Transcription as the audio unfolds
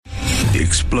The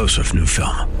explosive new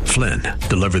film, Flynn,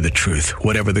 deliver the truth,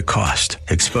 whatever the cost,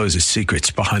 exposes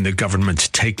secrets behind the government's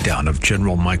takedown of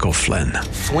General Michael Flynn.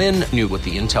 Flynn knew what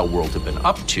the intel world had been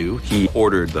up to. He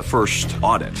ordered the first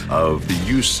audit of the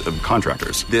use of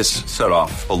contractors. This set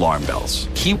off alarm bells.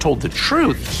 He told the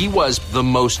truth. He was the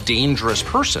most dangerous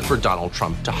person for Donald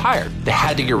Trump to hire. They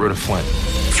had to get rid of Flynn.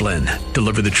 Flynn,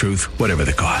 deliver the truth, whatever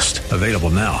the cost. Available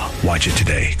now. Watch it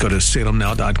today. Go to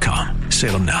salemnow.com.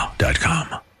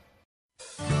 salemnow.com.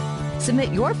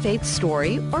 Submit your faith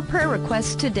story or prayer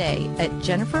request today at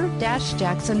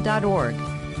jennifer-jackson.org.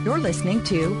 You're listening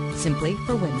to Simply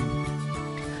for Women.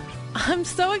 I'm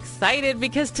so excited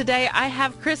because today I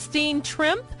have Christine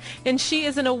Trimpe, and she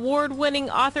is an award-winning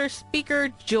author, speaker,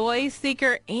 joy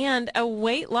seeker, and a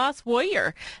weight loss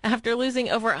warrior. After losing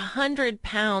over 100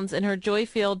 pounds in her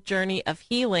joy-filled journey of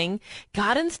healing,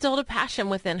 God instilled a passion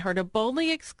within her to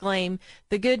boldly exclaim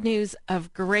the good news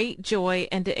of great joy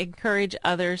and to encourage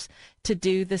others to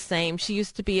do the same. She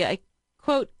used to be a,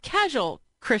 quote, casual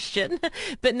Christian,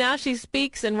 but now she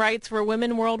speaks and writes for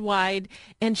women worldwide,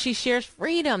 and she shares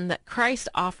freedom that Christ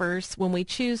offers when we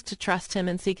choose to trust him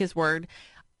and seek his word.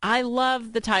 I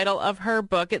love the title of her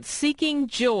book. It's Seeking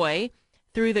Joy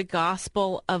Through the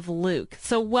Gospel of Luke.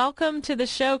 So welcome to the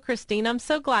show, Christine. I'm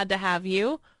so glad to have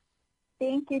you.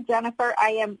 Thank you, Jennifer.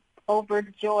 I am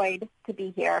overjoyed to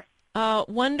be here.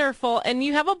 Wonderful. And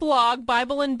you have a blog,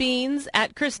 Bible and Beans,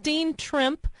 at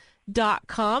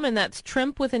ChristineTrimpe.com, and that's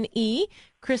Trimpe with an E.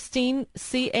 Christine,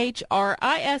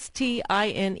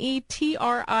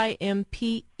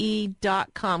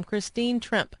 ChristineTrimpe.com,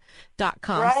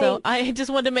 ChristineTrimpe.com. Right. So I just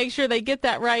wanted to make sure they get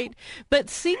that right. But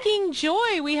seeking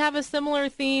joy, we have a similar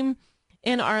theme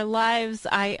in our lives.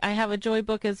 I have a joy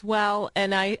book as well,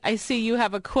 and I see you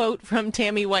have a quote from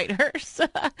Tammy Whitehurst.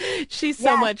 She's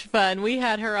so much fun. We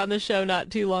had her on the show not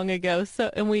too long ago,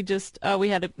 and we just we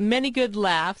had many good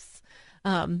laughs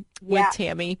with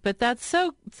Tammy, but that's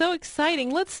so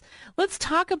exciting. Let's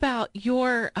talk about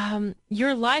your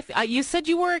life. You said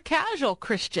you were a casual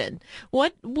Christian.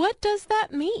 What does that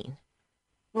mean?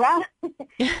 Well,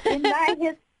 in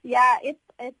my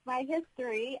it's my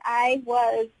history. I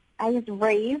was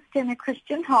raised in a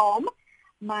Christian home.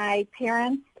 My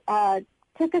parents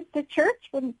took us to church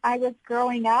when I was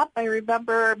growing up. I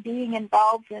remember being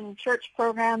involved in church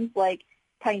programs like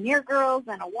Pioneer Girls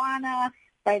and Awana.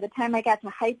 By the time I got to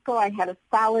high school, I had a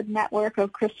solid network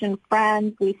of Christian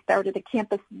friends. We started a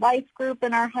campus life group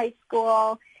in our high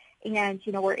school, and,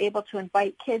 we're able to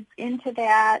invite kids into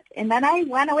that. And then I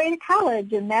went away to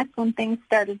college, and that's when things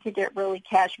started to get really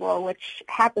casual, which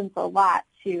happens a lot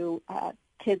to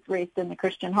kids raised in the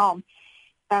Christian home.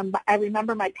 I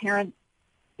remember my parents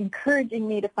encouraging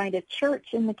me to find a church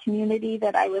in the community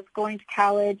that I was going to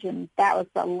college, and that was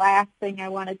the last thing I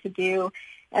wanted to do.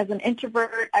 As an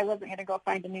introvert, I wasn't going to go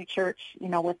find a new church,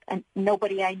 with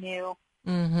nobody I knew.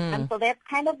 Mm-hmm. And so that's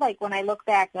kind of like, when I look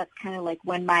back, that's kind of like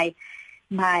when my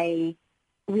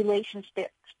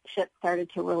relationship started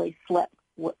to really flip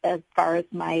as far as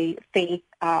my faith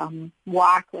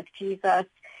walk with Jesus.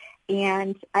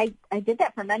 And I did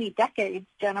that for many decades,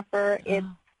 Jennifer. Oh. It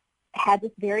had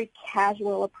this very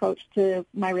casual approach to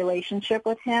my relationship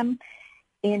with him,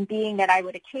 in being that I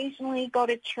would occasionally go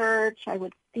to church. I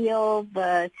would feel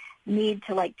the need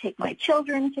to take my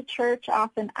children to church off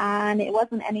and on. It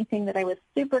wasn't anything that I was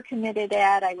super committed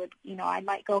at. I would, I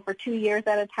might go for 2 years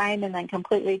at a time and then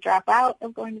completely drop out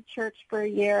of going to church for a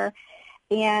year,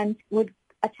 and would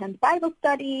attend Bible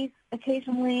studies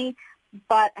occasionally,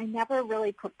 but I never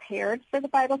really prepared for the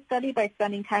Bible study by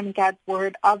spending time in God's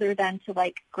Word, other than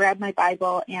to grab my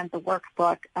Bible and the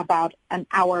workbook about an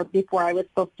hour before I was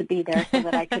supposed to be there so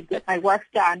that I could get my work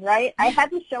done, right? I had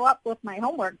to show up with my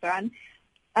homework done.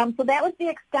 So that was the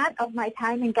extent of my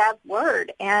time in God's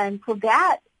Word. And so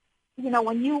that,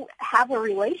 when you have a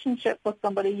relationship with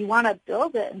somebody, you want to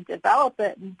build it and develop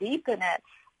it and deepen it.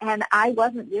 And I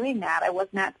wasn't doing that. I was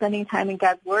not spending time in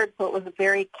God's Word, so it was a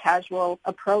very casual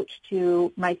approach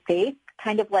to my faith,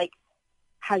 kind of like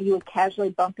how you would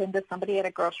casually bump into somebody at a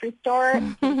grocery store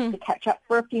to catch up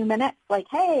for a few minutes, like,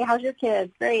 hey, how's your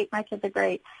kids? Great, my kids are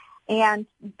great. And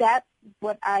that's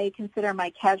what I consider my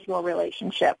casual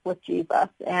relationship with Jesus.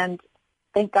 And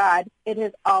thank God it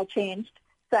has all changed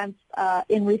since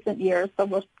in recent years,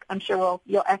 so I'm sure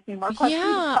you'll ask me more questions.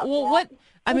 Yeah, well,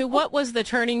 what was the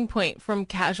turning point from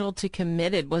casual to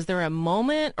committed? Was there a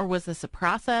moment, or was this a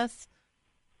process?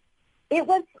 It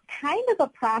was kind of a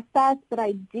process, but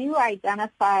I do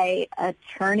identify a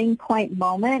turning point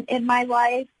moment in my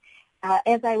life.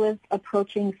 As I was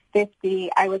approaching 50,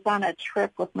 I was on a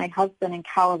trip with my husband in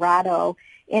Colorado,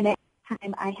 and at the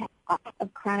time, I had a lot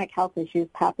of chronic health issues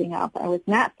popping up. I was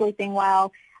not sleeping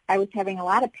well. I was having a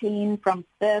lot of pain from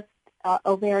cysts,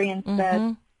 ovarian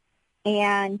cysts.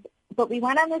 But we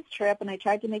went on this trip, and I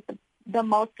tried to make the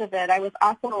most of it. I was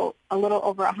also a little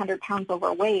over 100 pounds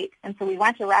overweight, and so we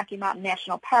went to Rocky Mountain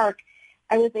National Park.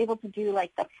 I was able to do,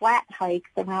 like, the flat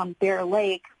hikes around Bear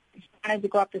Lake. I wanted to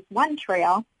go up this one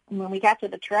trail, and when we got to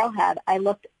the trailhead, I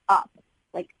looked up,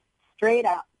 like, straight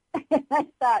up. And I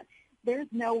thought, there's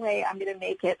no way I'm going to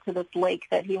make it to this lake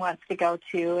that he wants to go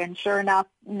to. And sure enough,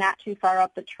 not too far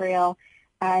up the trail,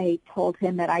 I told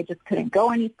him that I just couldn't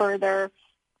go any further,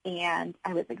 and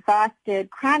I was exhausted,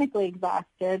 chronically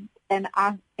exhausted, and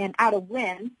out of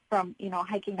wind from,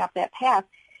 hiking up that path.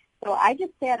 So I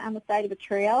just sat on the side of a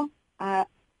trail,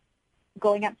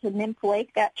 going up to Nymph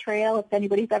Lake, that trail, if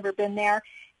anybody's ever been there.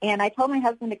 And I told my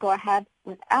husband to go ahead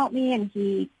without me, and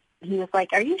he was like,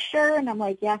 "Are you sure?" And I'm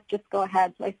like, "Yes, just go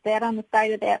ahead." So I sat on the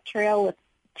side of that trail with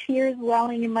tears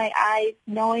welling in my eyes,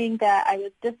 knowing that I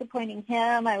was disappointing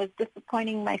him, I was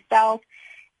disappointing myself.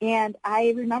 And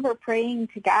I remember praying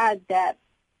to God that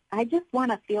I just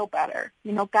want to feel better.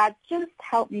 God, just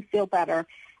help me feel better.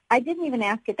 I didn't even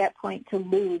ask at that point to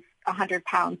lose 100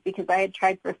 pounds because I had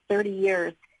tried for 30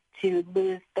 years to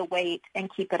lose the weight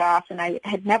and keep it off, and I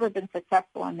had never been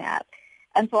successful in that.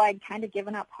 And so I'd kind of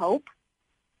given up hope,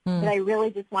 but I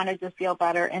really just wanted to feel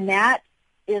better. And that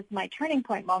is my turning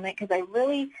point moment, because I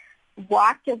really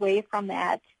walked away from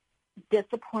that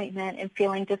disappointment and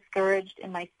feeling discouraged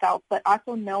in myself, but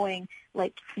also knowing,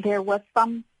 like, there was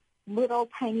some little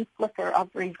tiny flicker of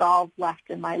resolve left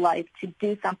in my life to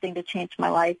do something to change my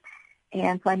life.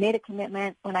 And so I made a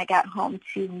commitment when I got home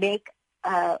to make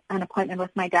an appointment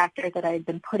with my doctor that I had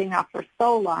been putting off for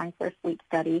so long for a sleep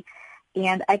study.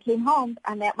 And I came home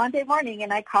on that Monday morning,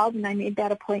 and I called and I made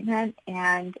that appointment,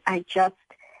 and I just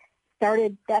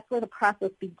started. That's where the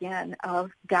process began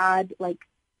of God, like,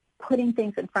 putting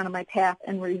things in front of my path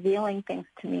and revealing things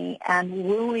to me and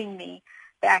wooing me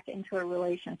back into a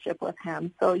relationship with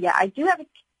him. So, yeah, I do have a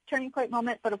turning point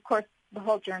moment, but, of course, the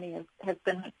whole journey has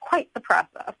been quite the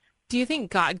process. Do you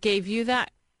think God gave you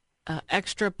that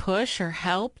extra push or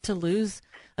help to lose?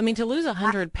 I mean, to lose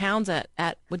 100 pounds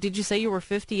at what did you say you were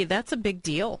 50? That's a big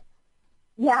deal.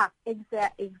 Yeah,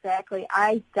 exactly.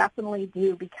 I definitely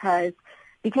do, because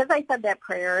I said that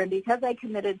prayer, and because I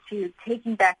committed to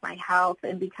taking back my health,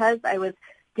 and because I was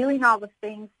doing all the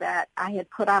things that I had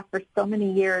put off for so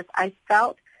many years, I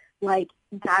felt like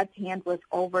God's hand was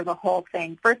over the whole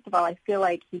thing. First of all, I feel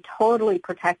like he totally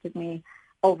protected me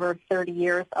over 30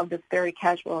 years of this very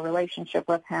casual relationship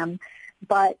with him.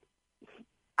 But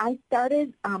I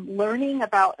started learning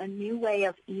about a new way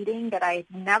of eating that I had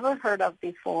never heard of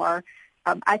before.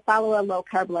 I follow a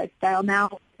low-carb lifestyle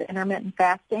now, intermittent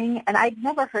fasting, and I'd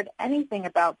never heard anything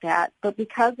about that. But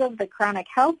because of the chronic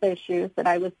health issues that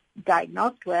I was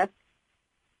diagnosed with,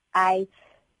 I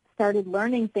started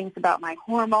learning things about my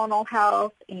hormonal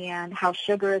health and how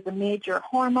sugar is a major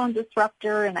hormone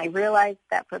disruptor, and I realized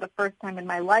that for the first time in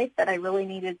my life that I really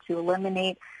needed to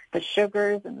eliminate the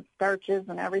sugars and the starches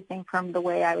and everything from the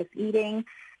way I was eating.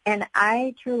 And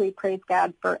I truly praise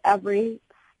God for every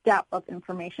step of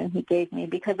information he gave me,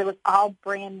 because it was all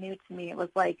brand new to me. It was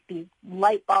like these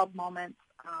light bulb moments,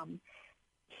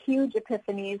 huge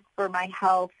epiphanies for my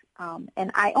health,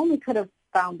 and I only could have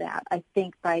found that, I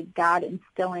think, by God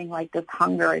instilling like this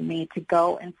hunger in me to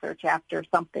go and search after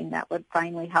something that would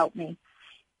finally help me.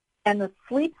 And the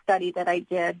sleep study that I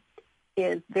did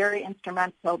is very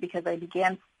instrumental, because I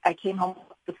came home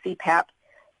with the CPAP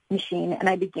machine, and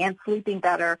I began sleeping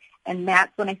better, and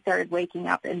that's when I started waking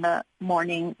up in the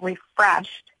morning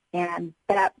refreshed, and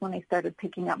that's when I started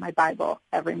picking up my Bible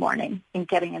every morning and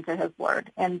getting into his Word,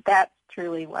 and that's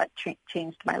truly what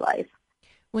changed my life.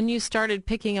 When you started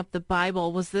picking up the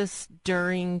Bible, was this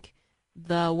during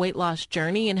the weight loss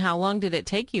journey, and how long did it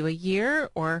take you, a year,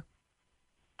 or?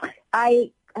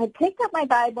 I picked up my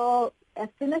Bible as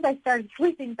soon as I started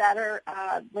sleeping better.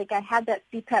 I had that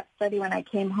CPAP study when I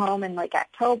came home in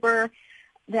October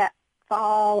that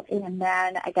fall, and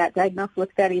then I got diagnosed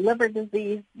with fatty liver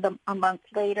disease a month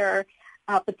later.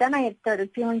 But then I had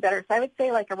started feeling better. So I would say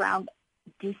around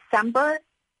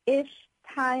December-ish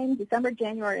time, December,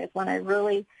 January is when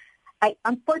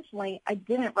unfortunately, I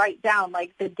didn't write down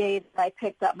the day that I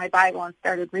picked up my Bible and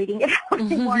started reading it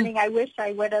every morning. I wish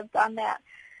I would have done that.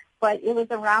 But it was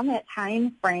around that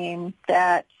time frame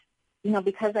that,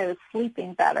 because I was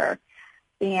sleeping better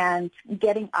and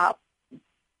getting up,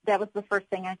 that was the first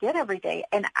thing I did every day.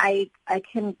 And I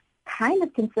can kind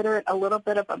of consider it a little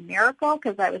bit of a miracle,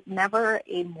 because I was never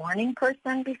a morning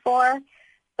person before.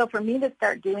 So for me to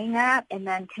start doing that and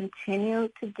then continue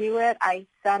to do it, I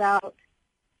set out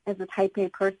as a type A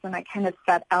person, I kind of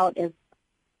set out as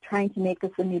trying to make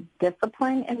this a new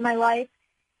discipline in my life,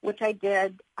 which I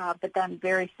did, but then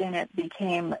very soon it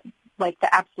became like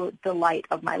the absolute delight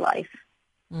of my life.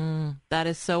 That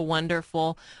is so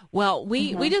wonderful. Well,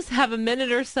 we just have a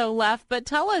minute or so left, but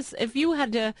tell us, if you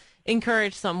had to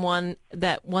encourage someone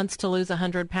that wants to lose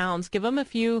 100 pounds, give them a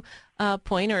few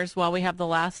pointers while we have the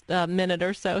last minute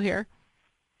or so here.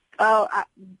 Oh,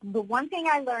 the one thing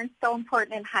I learned so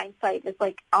important in hindsight is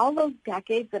like all those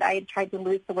decades that I had tried to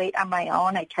lose the weight on my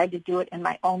own, I tried to do it in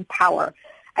my own power.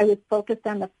 I was focused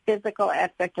on the physical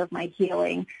aspect of my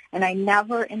healing, and I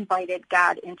never invited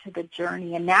God into the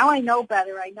journey. And now I know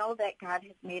better. I know that God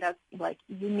has made us like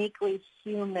uniquely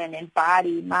human in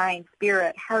body, mind,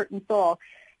 spirit, heart, and soul.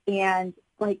 And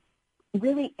like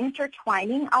really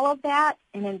intertwining all of that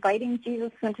and inviting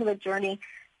Jesus into the journey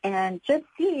and just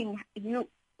seeing you,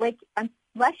 like,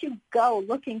 unless you go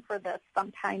looking for this,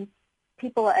 sometimes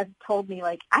people have told me,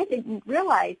 like, I didn't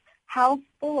realize how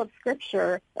full of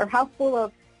Scripture or how full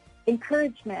of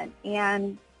encouragement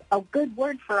and a good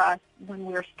word for us when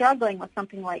we're struggling with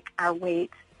something like our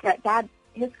weight, that God,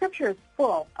 His Scripture is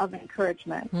full of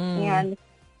encouragement and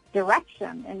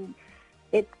direction, and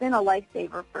it's been a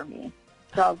lifesaver for me.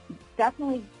 So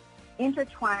definitely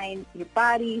intertwine your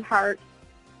body, heart,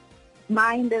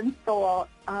 mind, and soul.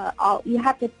 You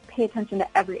have to pay attention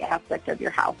to every aspect of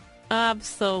your health.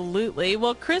 Absolutely.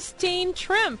 Well, Christine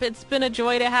Trimpe, it's been a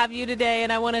joy to have you today,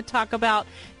 and I want to talk about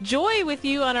joy with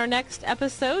you on our next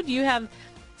episode. You have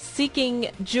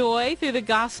Seeking Joy Through the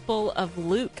Gospel of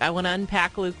Luke. I want to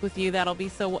unpack Luke with you. That'll be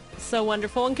so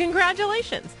wonderful. And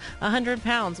congratulations, 100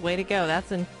 pounds. Way to go.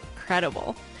 That's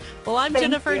incredible. Well, I'm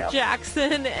Jennifer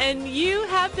Jackson, and you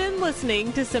have been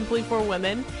listening to Simply for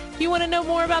Women. If you want to know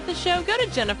more about the show, go to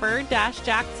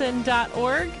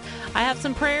jennifer-jackson.org. I have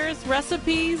some prayers,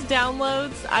 recipes,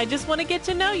 downloads. I just want to get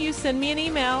to know you. Send me an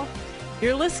email.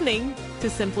 You're listening to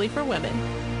Simply for Women.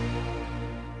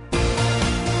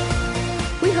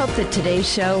 We hope that today's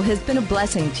show has been a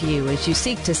blessing to you as you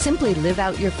seek to simply live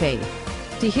out your faith.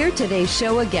 To hear today's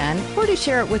show again or to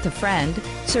share it with a friend,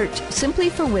 search Simply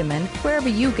for Women wherever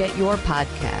you get your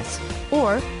podcasts.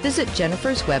 Or visit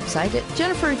Jennifer's website at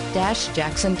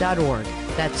jennifer-jackson.org.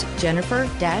 That's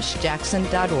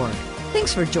jennifer-jackson.org.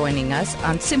 Thanks for joining us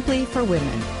on Simply for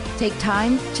Women. Take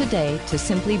time today to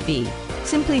simply be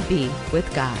with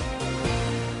God.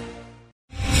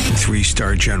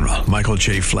 3-star General Michael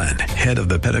J. Flynn, head of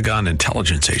the Pentagon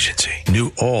Intelligence Agency,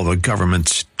 knew all the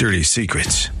government's dirty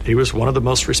secrets. He was one of the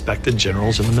most respected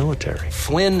generals in the military.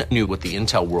 Flynn knew what the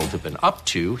intel world had been up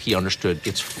to. He understood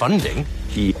its funding.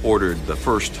 He ordered the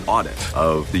first audit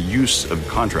of the use of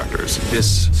contractors.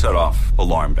 This set off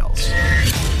alarm bells.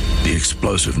 The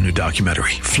explosive new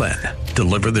documentary, Flynn,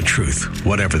 Deliver the Truth,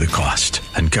 Whatever the Cost,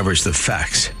 uncovers the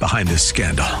facts behind this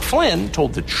scandal. Flynn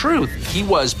told the truth. He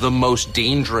was the most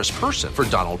dangerous person for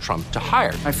Donald Trump to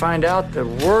hire. I find out the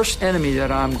worst enemy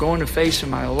that I'm going to face in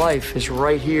my life is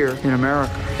right here in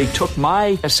America. They took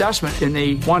my assessment and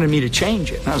they wanted me to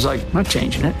change it. And I was like, I'm not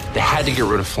changing it. They had to get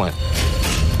rid of Flynn.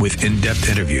 With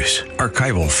in-depth interviews,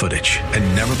 archival footage,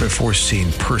 and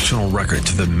never-before-seen personal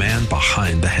records of the man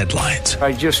behind the headlines.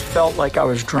 I just felt like I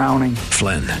was drowning.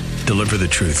 Flynn, Deliver the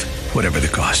Truth, Whatever the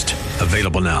Cost.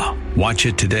 Available now. Watch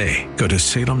it today. Go to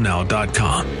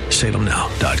salemnow.com.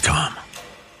 salemnow.com.